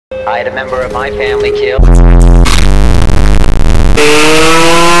I had a member of my family killed. The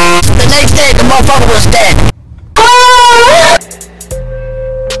next day, the motherfucker was dead.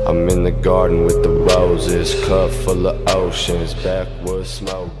 I'm in the garden with the roses, cup full of oceans, backwoods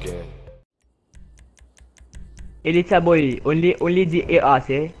smoking. Hey, little boy, only the ARs,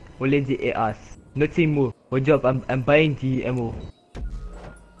 eh? Only the ARs. Nothing more. Good job, I'm buying the ammo.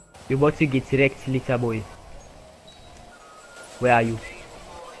 You're about to get wrecked, little boy. Where are you?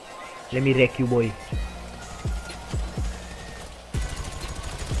 Let me wreck you, boy.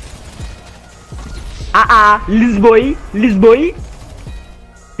 Liz boy.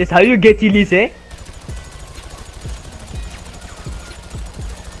 That's how you get Liz, eh?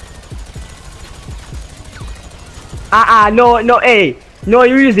 No, hey. No,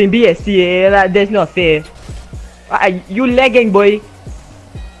 you're using BSC, eh? That's not fair. You lagging, boy.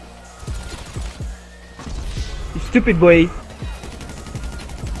 You stupid boy.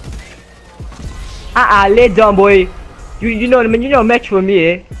 Lay down, boy. You know match for me,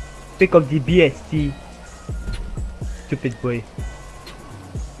 eh? Pick up the BST. Stupid boy.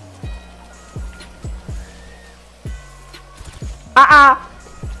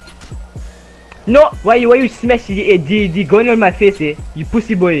 No, why you smash the gun on my face, eh? You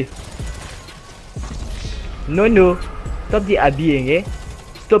pussy boy. No. Stop the abbying, eh?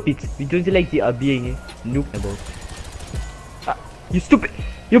 Stop it. We don't like the abbying, eh? Nope. You stupid.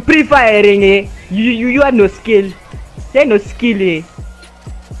 You pre-firing, eh? You have no skill. There's no skill, eh?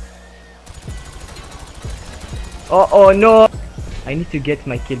 Oh no. I need to get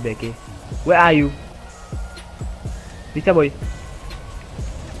my kill back, eh? Where are you? Little boy.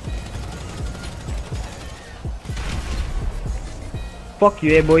 Fuck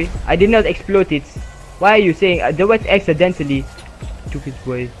you, eh, boy. I did not explode it. Why are you saying that was accidentally? Stupid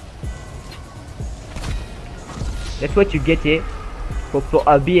boy. That's what you get, eh?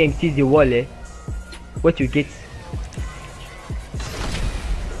 For being see the wall, eh? What you get?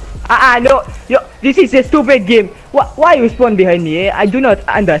 No. This is a stupid game. Why you spawn behind me, eh? I do not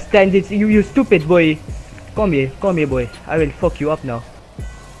understand it. You stupid boy. Come here, boy. I will fuck you up now.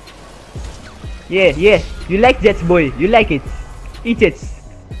 Yeah. You like that, boy. You like it. Eat it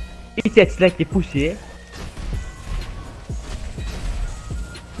like the pussy, eh?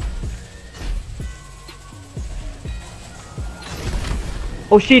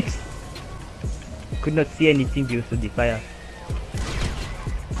 Oh shit! Could not see anything because of the fire.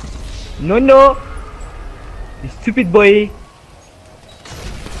 No! You stupid boy!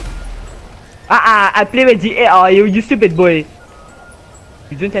 I play with the AR, you stupid boy!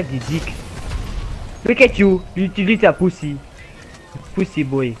 You don't have the dick. Look at you little pussy. Pussy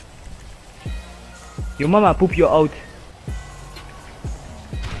boy. Your mama poop you out.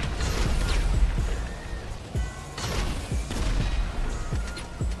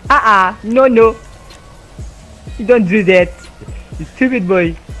 No. You don't do that. You stupid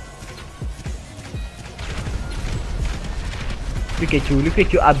boy. Look at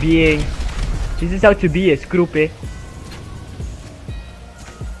you being. This is how to be a scroop, eh?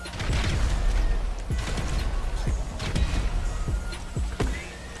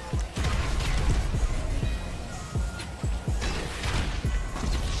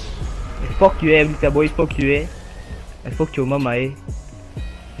 Fuck you, eh, little boy, fuck you, eh. I fucked your mama, eh.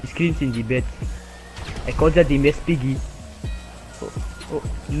 He screams in the bed. I call that the mess piggy. Oh,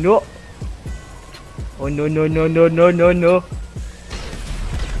 no. Oh, no.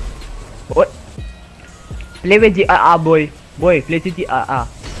 What? Play with the AR, boy. Boy, play with the AR.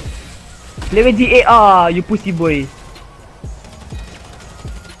 Play with the AR, you pussy boy.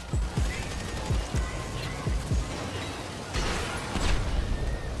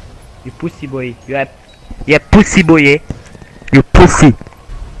 You pussy boy. You pussy boy, eh? You pussy.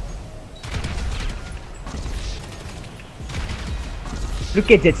 Look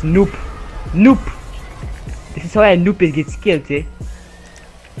at that noob. This is how a noob gets killed, eh?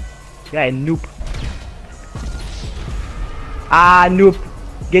 Yeah, a noob. Noob.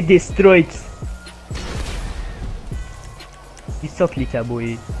 Get destroyed. You suck, little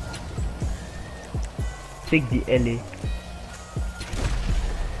boy. Take the LA.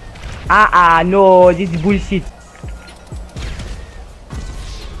 No, this is bullshit.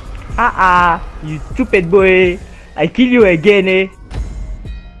 You stupid boy. I kill you again, eh?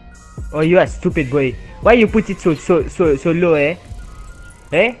 Oh, you are stupid boy. Why you put it so low, eh?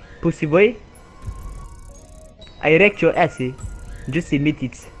 Eh? Pussy boy? I wrecked your ass, eh? Just admit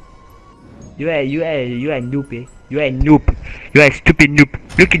it. You are a noob, eh? You are a noob. You are a stupid noob.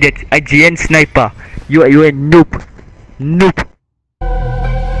 Look at that IGN sniper. You are a noob.